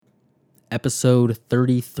episode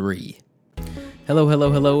 33.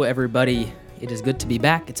 Hello, everybody. It is good to be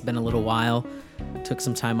back. It's been a little while. Took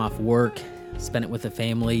some time off work, spent it with the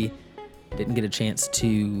family. Didn't get a chance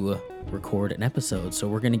to record an episode, so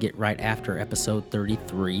we're going to get right after episode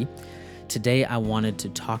 33. Today, I wanted to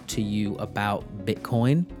talk to you about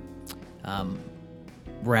Bitcoin,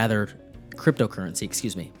 cryptocurrency,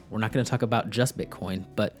 excuse me. We're not going to talk about just Bitcoin,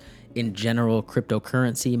 but in general,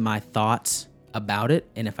 cryptocurrency, my thoughts about it,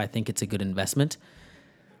 and if I think it's a good investment.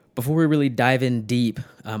 Before we really dive in deep,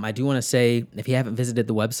 I do want to say, if you haven't visited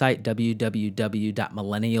the website,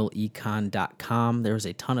 www.millennialecon.com, there's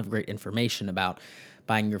a ton of great information about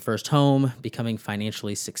buying your first home, becoming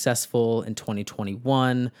financially successful in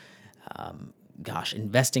 2021,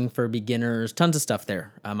 investing for beginners, tons of stuff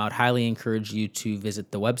there. I would highly encourage you to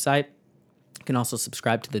visit the website. You can also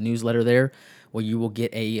subscribe to the newsletter there, where you will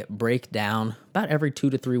get a breakdown about every 2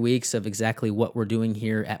 to 3 weeks of exactly what we're doing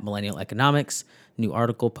here at Millennial Economics, new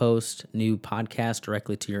article post, new podcast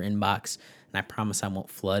directly to your inbox, and I promise I won't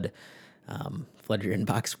flood your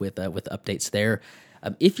inbox with updates there.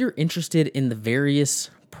 If you're interested in the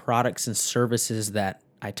various products and services that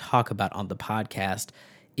I talk about on the podcast,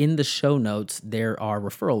 in the show notes, there are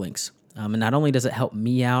referral links. And not only does it help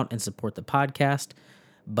me out and support the podcast,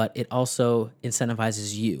 but it also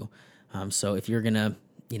incentivizes you. So if you're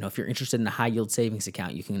if you're interested in a high yield savings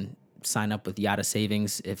account, you can sign up with Yada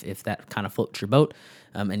Savings if that kind of floats your boat,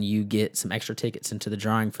 and you get some extra tickets into the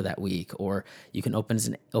drawing for that week. Or you can open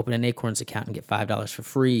an Acorns account and get $5 for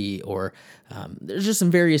free. Or there's just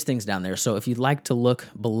some various things down there. So if you'd like to look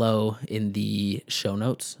below in the show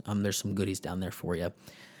notes, there's some goodies down there for you.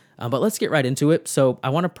 But let's get right into it. So I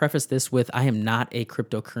want to preface this with, I am not a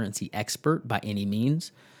cryptocurrency expert by any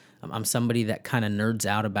means. I'm somebody that kind of nerds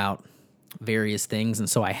out about various things. And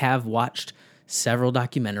so I have watched several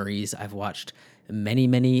documentaries. I've watched many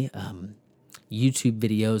YouTube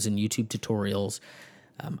videos and YouTube tutorials.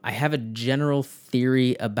 I have a general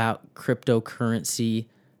theory about cryptocurrency,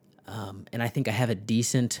 and I think I have a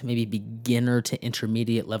decent, maybe beginner to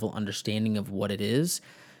intermediate level understanding of what it is.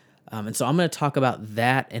 And so I'm going to talk about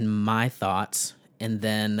that and my thoughts, and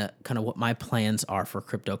then kind of what my plans are for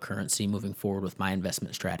cryptocurrency moving forward with my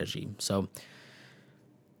investment strategy. So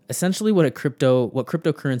essentially what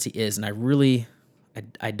cryptocurrency is, and I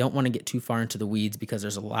don't want to get too far into the weeds because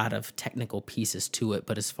there's a lot of technical pieces to it,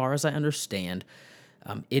 but as far as I understand,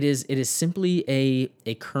 it is simply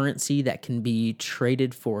a currency that can be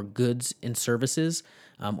traded for goods and services,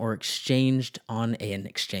 or exchanged on an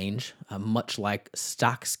exchange, much like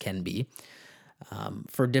stocks can be,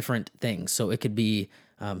 for different things. So it could be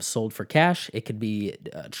sold for cash. It could be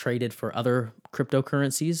traded for other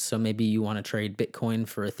cryptocurrencies. So maybe you want to trade Bitcoin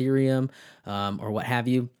for Ethereum, or what have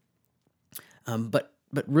you. But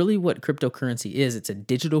really what cryptocurrency is, it's a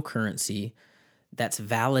digital currency that's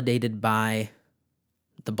validated by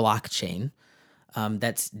the blockchain,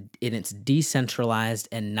 it's decentralized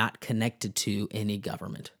and not connected to any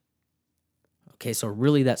government. Okay, so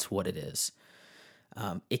really that's what it is.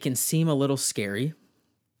 It can seem a little scary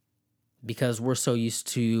because we're so used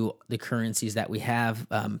to the currencies that we have,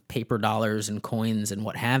 paper dollars and coins and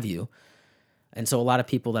what have you. And so a lot of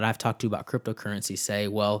people that I've talked to about cryptocurrency say,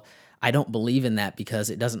 well, I don't believe in that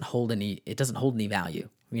because it doesn't hold any value.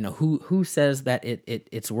 You know, who says that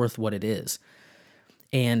it's worth what it is?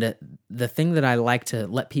 And the thing that I like to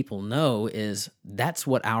let people know is that's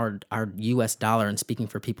what our US dollar, and speaking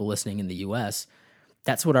for people listening in the US,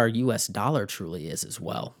 that's what our US dollar truly is as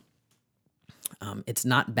well. It's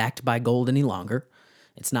not backed by gold any longer.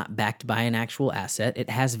 It's not backed by an actual asset. It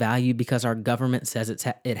has value because our government says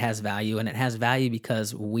it has value, and it has value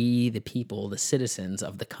because we, the people, the citizens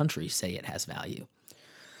of the country, say it has value.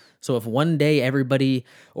 So if one day everybody,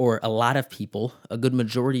 or a lot of people, a good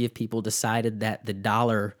majority of people decided that the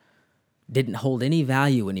dollar didn't hold any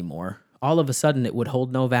value anymore, all of a sudden it would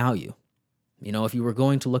hold no value. You know, if you were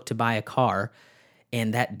going to look to buy a car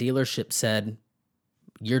and that dealership said,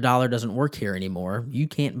 your dollar doesn't work here anymore, you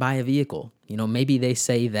can't buy a vehicle. You know, maybe they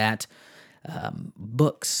say that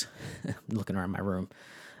books, looking around my room,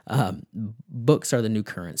 books are the new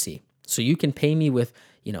currency. So you can pay me with,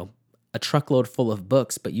 a truckload full of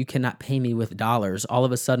books, but you cannot pay me with dollars. All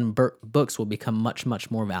of a sudden, books will become much,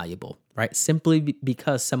 much more valuable, right? Simply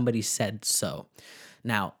because somebody said so.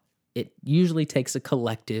 Now, it usually takes a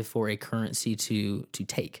collective for a currency to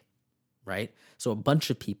take, right? So a bunch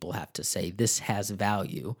of people have to say this has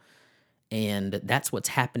value, and that's what's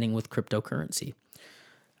happening with cryptocurrency.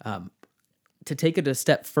 To take it a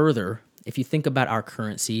step further, if you think about our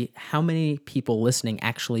currency, how many people listening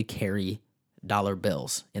actually carry dollar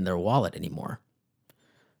bills in their wallet anymore?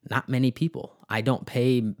 Not many people. I don't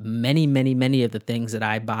pay many of the things that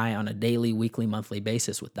I buy on a daily, weekly, monthly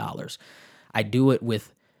basis with dollars. I do it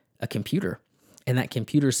with a computer, and that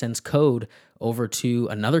computer sends code over to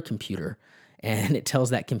another computer, and it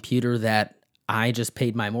tells that computer that I just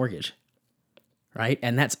paid my mortgage, right?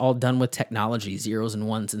 And that's all done with technology, zeros and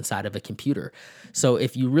ones inside of a computer. So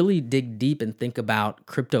if you really dig deep and think about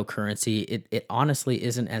cryptocurrency, it honestly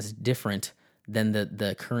isn't as different than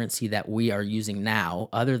the currency that we are using now,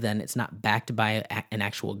 other than it's not backed by an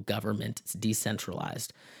actual government. It's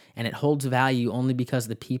decentralized. And it holds value only because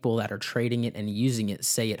the people that are trading it and using it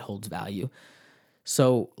say it holds value.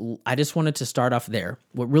 So I just wanted to start off there.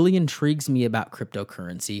 What really intrigues me about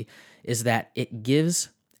cryptocurrency is that it gives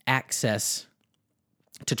access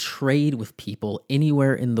to trade with people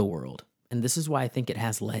anywhere in the world. And this is why I think it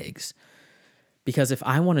has legs. Because if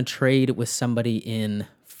I want to trade with somebody in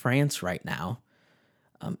France right now,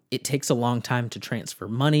 it takes a long time to transfer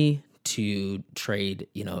money, to trade,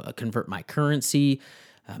 convert my currency.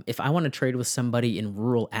 If I want to trade with somebody in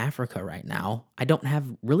rural Africa right now, I don't have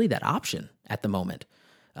really that option at the moment.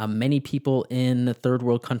 Many people in third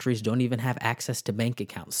world countries don't even have access to bank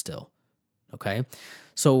accounts still. Okay.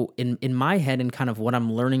 So in my head, and kind of what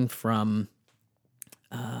I'm learning from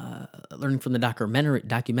the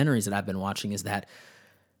documentaries that I've been watching, is that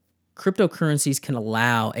cryptocurrencies can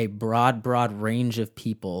allow a broad range of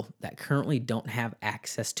people that currently don't have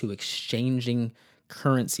access to exchanging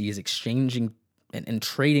currencies, exchanging and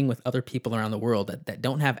trading with other people around the world that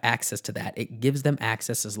don't have access to that. It gives them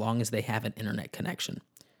access as long as they have an internet connection.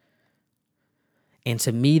 And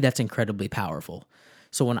to me, that's incredibly powerful.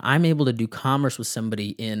 So when I'm able to do commerce with somebody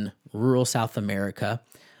in rural South America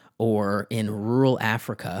or in rural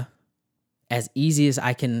Africa, as easy as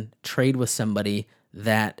I can trade with somebody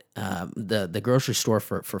that the grocery store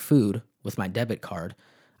for food with my debit card,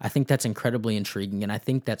 I think that's incredibly intriguing. And I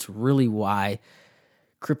think that's really why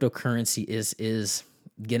cryptocurrency is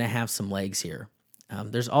going to have some legs here.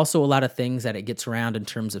 There's also a lot of things that it gets around in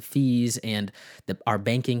terms of fees and our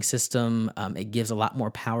banking system. It gives a lot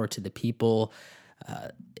more power to the people.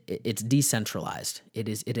 It's decentralized. It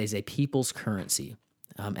is a people's currency.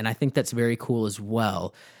 And I think that's very cool as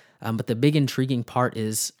well. But the big intriguing part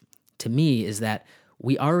to me, is that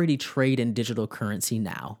we already trade in digital currency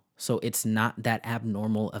now. So it's not that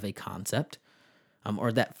abnormal of a concept,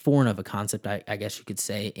 or that foreign of a concept, I guess you could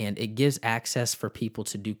say. And it gives access for people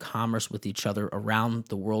to do commerce with each other around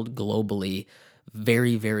the world globally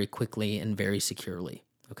very, very quickly and very securely.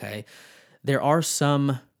 Okay. There are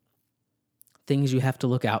some things you have to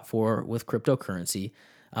look out for with cryptocurrency.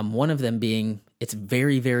 One of them being it's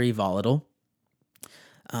very, very volatile.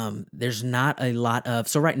 There's not a lot of,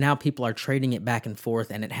 so right now people are trading it back and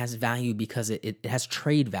forth, and it has value because it has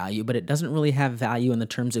trade value, but it doesn't really have value in the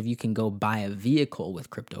terms of you can go buy a vehicle with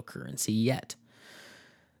cryptocurrency yet.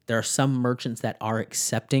 There are some merchants that are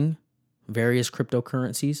accepting various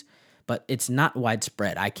cryptocurrencies, but it's not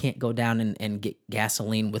widespread. I can't go down and get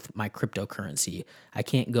gasoline with my cryptocurrency. I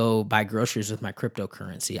can't go buy groceries with my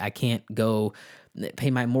cryptocurrency. I can't go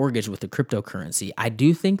pay my mortgage with the cryptocurrency. I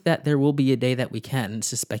do think that there will be a day that we can.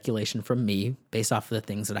 It's a speculation from me based off of the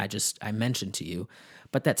things that I mentioned to you,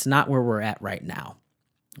 but that's not where we're at right now.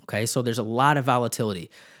 Okay, so there's a lot of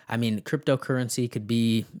volatility. I mean, cryptocurrency could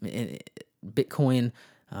be Bitcoin.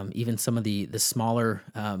 Even some of the smaller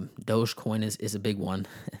Dogecoin is a big one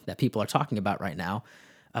that people are talking about right now.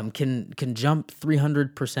 Can jump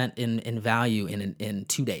 300% in value in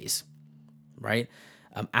 2 days, right?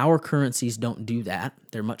 Our currencies don't do that.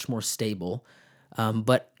 They're much more stable.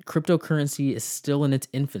 But cryptocurrency is still in its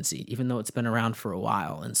infancy, even though it's been around for a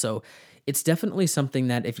while. And so it's definitely something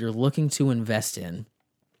that if you're looking to invest in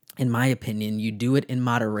my opinion, you do it in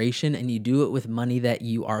moderation, and you do it with money that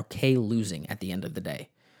you are okay losing at the end of the day.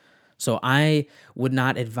 So I would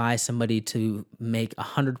not advise somebody to make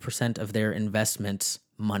 100% of their investments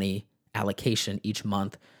money allocation each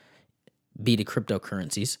month be to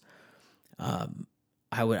cryptocurrencies.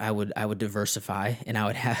 I would diversify, and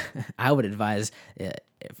I would advise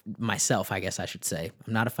myself, I guess I should say.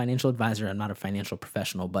 I'm not a financial advisor, I'm not a financial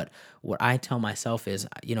professional, but what I tell myself is,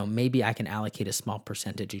 maybe I can allocate a small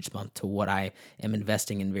percentage each month to what I am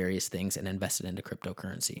investing in various things and invest it into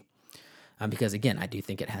cryptocurrency. Because again, I do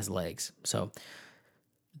think it has legs. So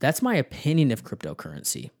that's my opinion of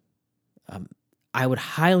cryptocurrency. I would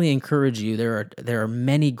highly encourage you. There are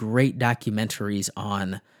many great documentaries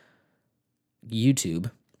on YouTube.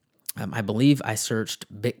 I believe I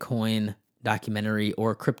searched Bitcoin documentary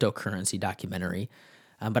or cryptocurrency documentary,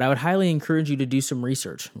 but I would highly encourage you to do some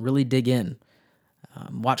research, really dig in,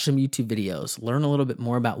 watch some YouTube videos, learn a little bit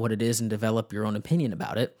more about what it is, and develop your own opinion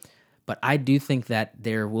about it. But I do think that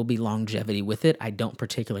there will be longevity with it. I don't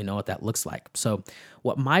particularly know what that looks like. So,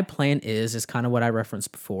 what my plan is kind of what I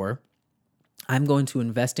referenced before. I'm going to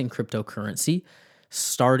invest in cryptocurrency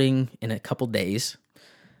starting in a couple days,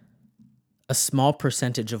 a small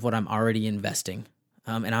percentage of what I'm already investing.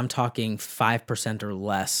 And I'm talking 5% or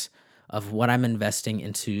less of what I'm investing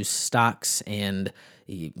into stocks and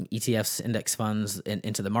ETFs, index funds,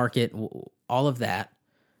 into the market, all of that.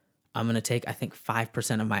 I'm going to take, I think,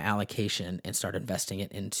 5% of my allocation and start investing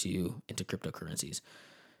it into cryptocurrencies.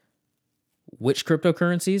 Which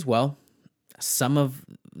cryptocurrencies? Well, some of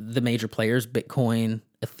the major players, Bitcoin,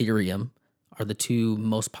 Ethereum, are the two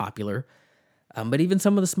most popular. But even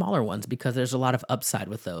some of the smaller ones, because there's a lot of upside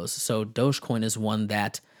with those. So Dogecoin is one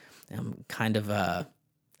that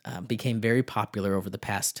became very popular over the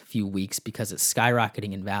past few weeks because it's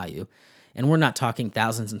skyrocketing in value. And we're not talking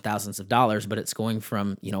thousands and thousands of dollars, but it's going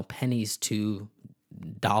from, pennies to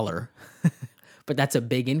dollar. But that's a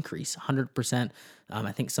big increase, 100%.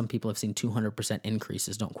 I think some people have seen 200%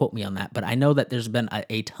 increases. Don't quote me on that. But I know that there's been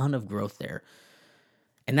a ton of growth there.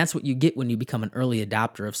 And that's what you get when you become an early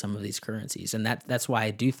adopter of some of these currencies. And that's why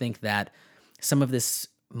I do think that some of this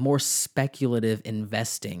more speculative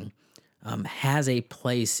investing has a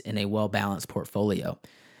place in a well-balanced portfolio,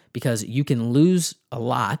 because you can lose a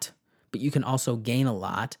lot, but you can also gain a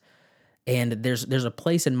lot. And there's a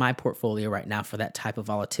place in my portfolio right now for that type of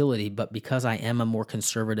volatility, but because I am a more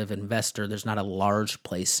conservative investor, there's not a large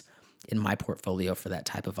place in my portfolio for that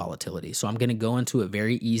type of volatility. So I'm going to go into it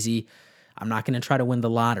very easy. I'm not going to try to win the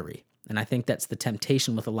lottery. And I think that's the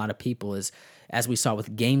temptation with a lot of people is, as we saw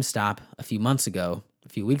with GameStop a few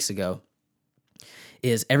weeks ago,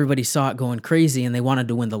 is everybody saw it going crazy and they wanted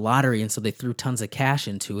to win the lottery. And so they threw tons of cash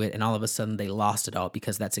into it. And all of a sudden they lost it all,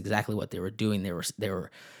 because that's exactly what they were doing. They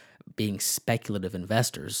were being speculative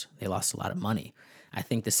investors. They lost a lot of money. I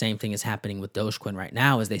think the same thing is happening with Dogecoin right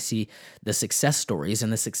now, as they see the success stories,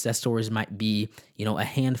 and the success stories might be, a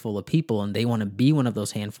handful of people, and they want to be one of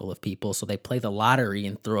those handful of people. So they play the lottery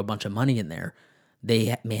and throw a bunch of money in there.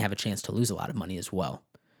 They may have a chance to lose a lot of money as well,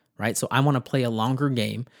 right? So I want to play a longer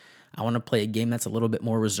game. I want to play a game that's a little bit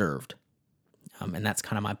more reserved. And that's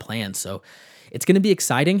kind of my plan. So it's going to be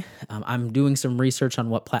exciting. I'm doing some research on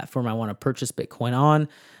what platform I want to purchase Bitcoin on,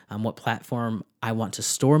 what platform I want to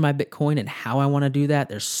store my Bitcoin, and how I want to do that.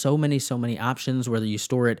 There's so many options, whether you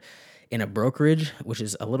store it in a brokerage, which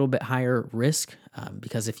is a little bit higher risk,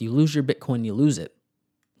 because if you lose your Bitcoin, you lose it.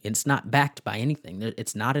 It's not backed by anything.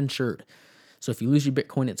 It's not insured. So if you lose your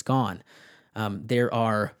Bitcoin, it's gone. There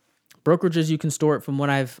are brokerages you can store it from what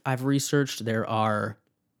I've researched. There are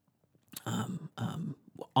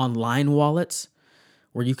online wallets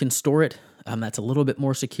where you can store it. That's a little bit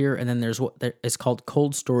more secure. And then there's it's called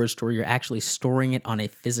cold storage, where you're actually storing it on a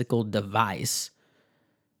physical device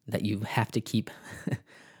that you have to keep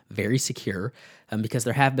very secure, because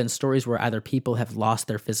there have been stories where either people have lost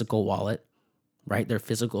their physical wallet, right, their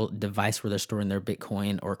physical device where they're storing their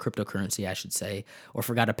Bitcoin or cryptocurrency, I should say, or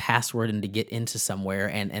forgot a password and to get into somewhere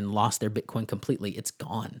and lost their Bitcoin completely. It's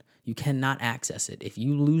gone. You cannot access it. If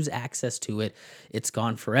you lose access to it, it's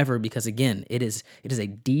gone forever, because again, it is a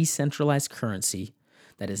decentralized currency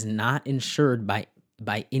that is not insured by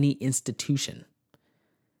any institution.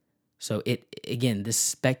 So this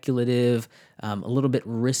speculative, a little bit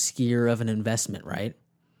riskier of an investment, right?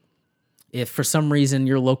 If for some reason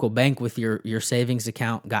your local bank with your savings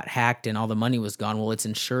account got hacked and all the money was gone, well, it's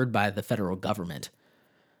insured by the federal government.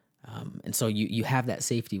 And so you have that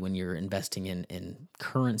safety when you're investing in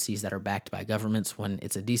currencies that are backed by governments. When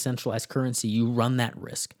it's a decentralized currency, you run that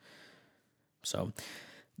risk. So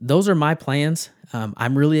those are my plans.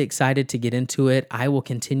 I'm really excited to get into it. I will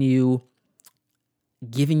continue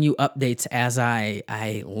giving you updates as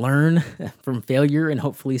I learn from failure and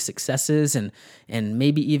hopefully successes, and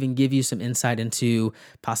maybe even give you some insight into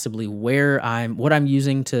possibly what I'm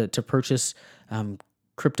using to purchase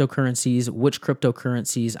cryptocurrencies, which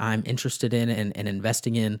cryptocurrencies I'm interested in and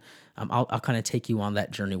investing in. I'll kind of take you on that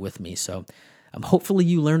journey with me. So hopefully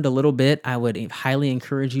you learned a little bit. I would highly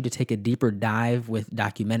encourage you to take a deeper dive with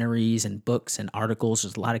documentaries and books and articles.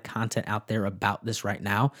 There's a lot of content out there about this right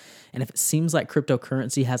now. And if it seems like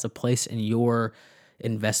cryptocurrency has a place in your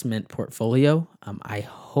investment portfolio, I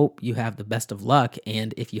hope you have the best of luck.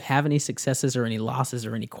 And if you have any successes or any losses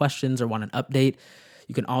or any questions or want an update,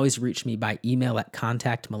 you can always reach me by email at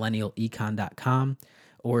contactmillennialecon.com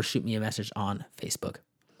or shoot me a message on Facebook.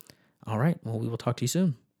 All right. Well, we will talk to you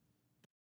soon.